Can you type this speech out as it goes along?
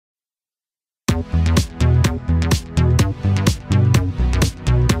Hey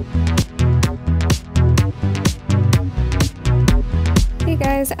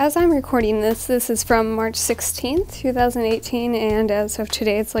guys, as I'm recording this is from March 16th, 2018, and as of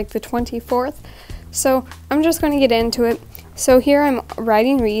today it's like the 24th. So I'm just going to get into it. So here I'm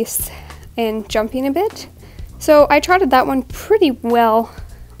riding Reese and jumping a bit. So I trotted that one pretty well.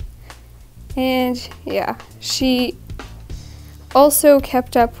 And yeah, she also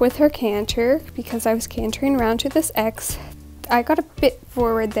kept up with her canter because I was cantering around to this X. I got a bit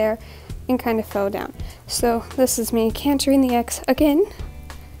forward there and kind of fell down. So this is me cantering the X again.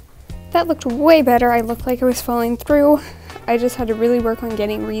 That looked way better. I looked like I was falling through. I just had to really work on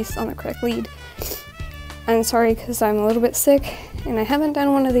getting Reese on the correct lead. I'm sorry because I'm a little bit sick and I haven't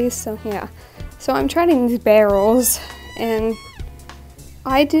done one of these, so yeah. So I'm trying these barrels and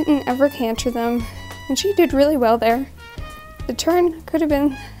I didn't ever canter them and she did really well there. The turn could have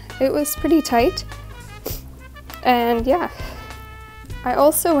been, it was pretty tight. And yeah, I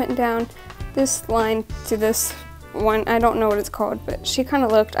also went down this line to this one. I don't know what it's called, but she kind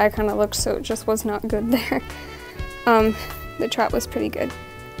of looked, I kind of looked, so it just was not good there. The trot was pretty good.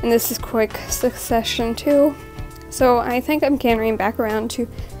 And this is quick succession too. So I think I'm cantering back around to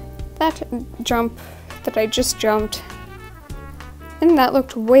that jump that I just jumped. And that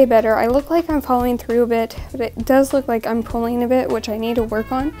looked way better. I look like I'm falling through a bit, but it does look like I'm pulling a bit, which I need to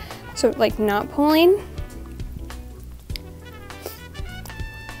work on. So like not pulling.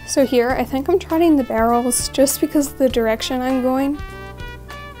 So here, I think I'm trotting the barrels just because of the direction I'm going.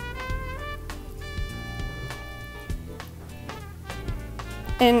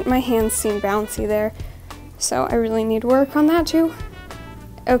 And my hands seem bouncy there, so I really need to work on that too.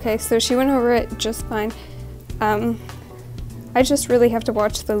 Okay, so she went over it just fine. I just really have to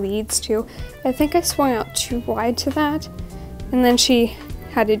watch the leads too. I think I swung out too wide to that, and then she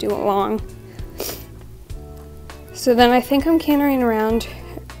had to do it long. So then I think I'm cantering around.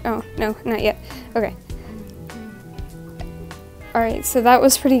 Oh, no, not yet. Okay. Alright, so that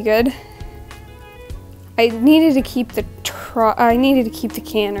was pretty good. I needed to keep the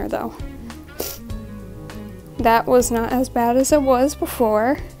canter though. That was not as bad as it was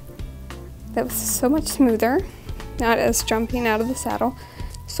before. That was so much smoother, not as jumping out of the saddle.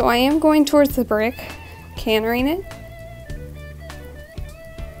 So I am going towards the brick, cantering it.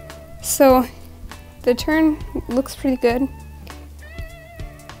 So the turn looks pretty good.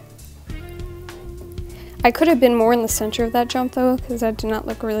 I could have been more in the center of that jump though, because that did not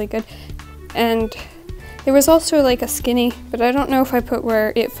look really good. And there was also like a skinny, but I don't know if I put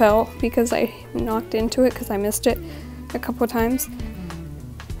where it fell because I knocked into it because I missed it a couple times.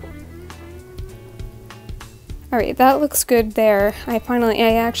 Alright, that looks good there. I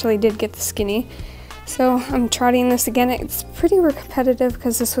actually did get the skinny. So I'm trotting this again. It's pretty repetitive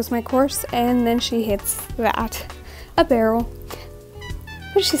because this was my course, and then she hits that, a barrel.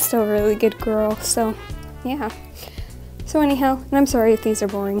 But she's still a really good girl, so yeah. So anyhow, and I'm sorry if these are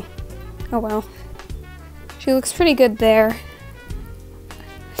boring. Oh well. She looks pretty good there.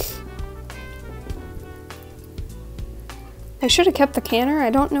 I should have kept the canter.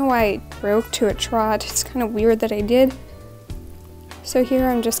 I don't know why I broke to a trot. It's kind of weird that I did. So here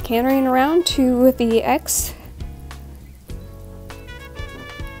I'm just cantering around to the X.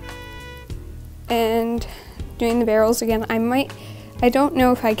 And doing the barrels again. I don't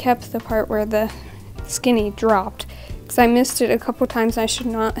know if I kept the part where the skinny dropped, because I missed it a couple times. I should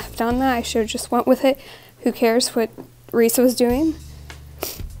not have done that. I should have just went with it. Who cares what Reese was doing?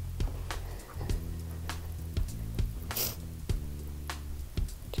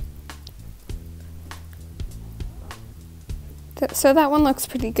 So that one looks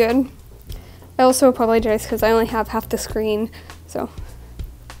pretty good. I also apologize because I only have half the screen, so.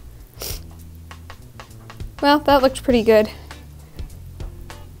 Well, that looked pretty good.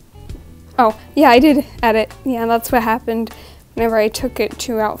 Oh, yeah, I did edit. Yeah, that's what happened whenever I took it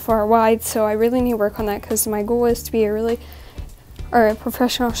too out far wide, so I really need to work on that because my goal is to be a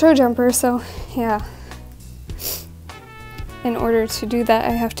professional show jumper, so yeah. In order to do that,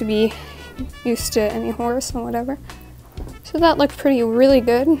 I have to be used to any horse and whatever. So that looked really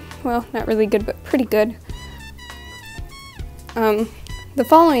good. Well, not really good, but pretty good. The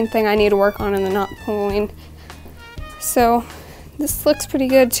following thing I need to work on in the not pulling. So this looks pretty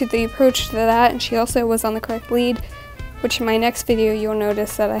good to the approach to that, and she also was on the correct lead, which in my next video you'll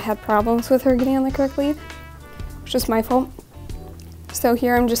notice that I had problems with her getting on the correct lead, which is my fault. So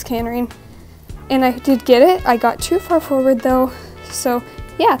here I'm just cantering, and I did get it. I got too far forward though. So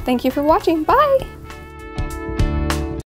yeah, thank you for watching. Bye!